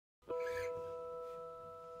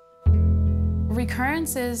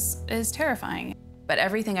Recurrence is terrifying, but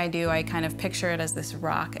everything I do, I kind of picture it as this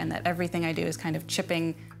rock, and that everything I do is kind of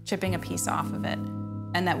chipping a piece off of it,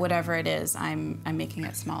 and that whatever it is, I'm making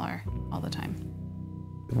it smaller all the time.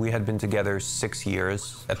 We had been together 6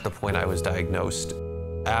 years at the point I was diagnosed.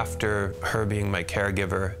 After her being my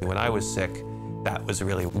caregiver when I was sick, that was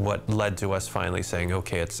really what led to us finally saying,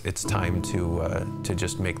 okay, it's time to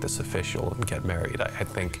just make this official and get married. I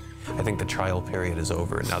think the trial period is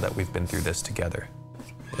over now that we've been through this together.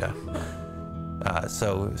 Yeah.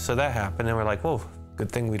 So that happened, and we're like, whoa,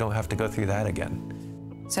 good thing we don't have to go through that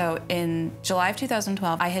again. So in July of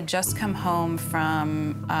 2012, I had just come home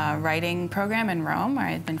from a writing program in Rome, where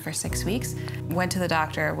I had been for 6 weeks. Went to the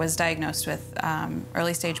doctor, was diagnosed with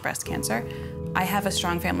early stage breast cancer. I have a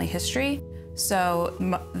strong family history, so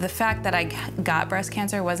the fact that I got breast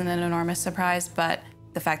cancer wasn't an enormous surprise, but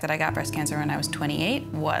the fact that I got breast cancer when I was 28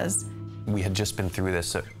 was. We had just been through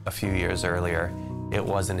this a few years earlier. It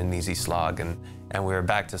wasn't an easy slog, and we were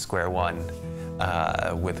back to square one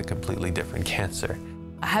with a completely different cancer.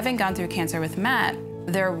 Having gone through cancer with Matt,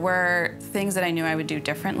 there were things that I knew I would do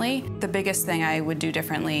differently. The biggest thing I would do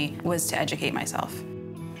differently was to educate myself.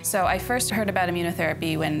 So I first heard about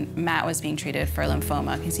immunotherapy when Matt was being treated for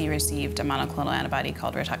lymphoma because he received a monoclonal antibody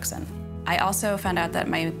called Rituxan. I also found out that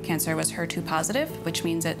my cancer was HER2 positive, which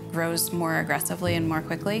means it grows more aggressively and more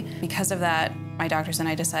quickly. Because of that, my doctors and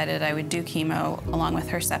I decided I would do chemo along with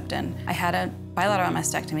Herceptin. I had a bilateral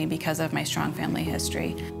mastectomy because of my strong family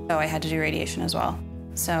history, so I had to do radiation as well.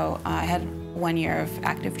 So I had 1 year of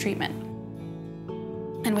active treatment.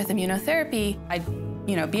 And with immunotherapy, I'd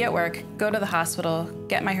be at work, go to the hospital,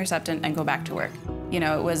 get my Herceptin, and go back to work. It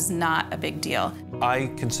was not a big deal.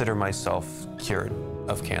 I consider myself cured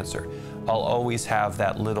of cancer. I'll always have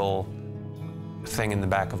that little thing in the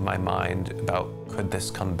back of my mind about, could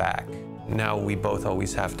this come back? Now we both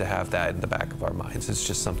always have to have that in the back of our minds. It's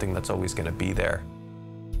just something that's always going to be there.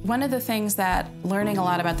 One of the things that learning a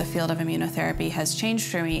lot about the field of immunotherapy has changed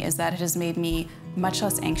for me is that it has made me much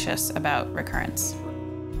less anxious about recurrence.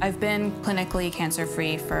 I've been clinically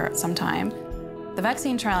cancer-free for some time. The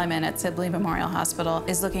vaccine trial I'm in at Sibley Memorial Hospital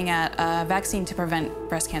is looking at a vaccine to prevent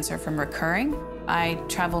breast cancer from recurring. I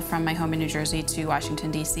travel from my home in New Jersey to Washington,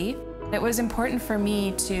 D.C. It was important for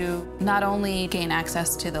me to not only gain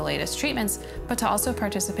access to the latest treatments, but to also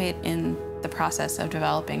participate in the process of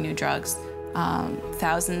developing new drugs.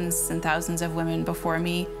 Thousands and thousands of women before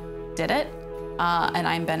me did it, and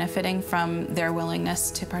I'm benefiting from their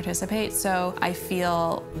willingness to participate. So I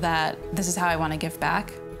feel that this is how I want to give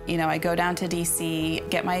back. I go down to DC,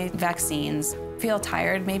 get my vaccines, feel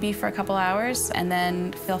tired maybe for a couple hours, and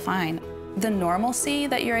then feel fine. The normalcy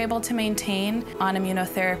that you're able to maintain on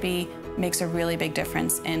immunotherapy makes a really big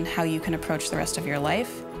difference in how you can approach the rest of your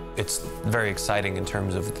life. It's very exciting in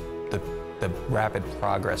terms of the rapid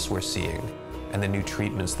progress we're seeing and the new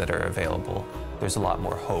treatments that are available. There's a lot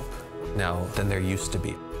more hope now than there used to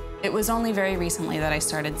be. It was only very recently that I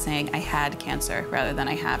started saying I had cancer rather than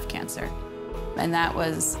I have cancer. And that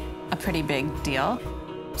was a pretty big deal.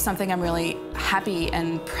 Something I'm really happy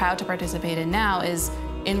and proud to participate in now is,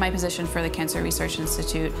 in my position for the Cancer Research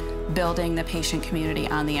Institute, building the patient community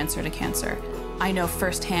on the answer to cancer. I know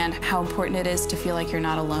firsthand how important it is to feel like you're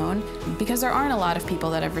not alone, because there aren't a lot of people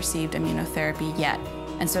that have received immunotherapy yet,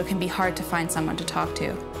 and so it can be hard to find someone to talk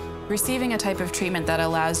to. Receiving a type of treatment that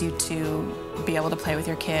allows you to be able to play with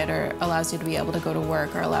your kid, or allows you to be able to go to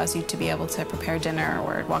work, or allows you to be able to prepare dinner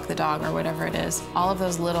or walk the dog or whatever it is, all of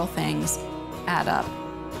those little things add up.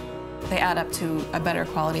 They add up to a better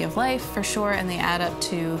quality of life, for sure, and they add up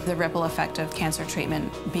to the ripple effect of cancer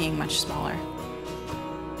treatment being much smaller.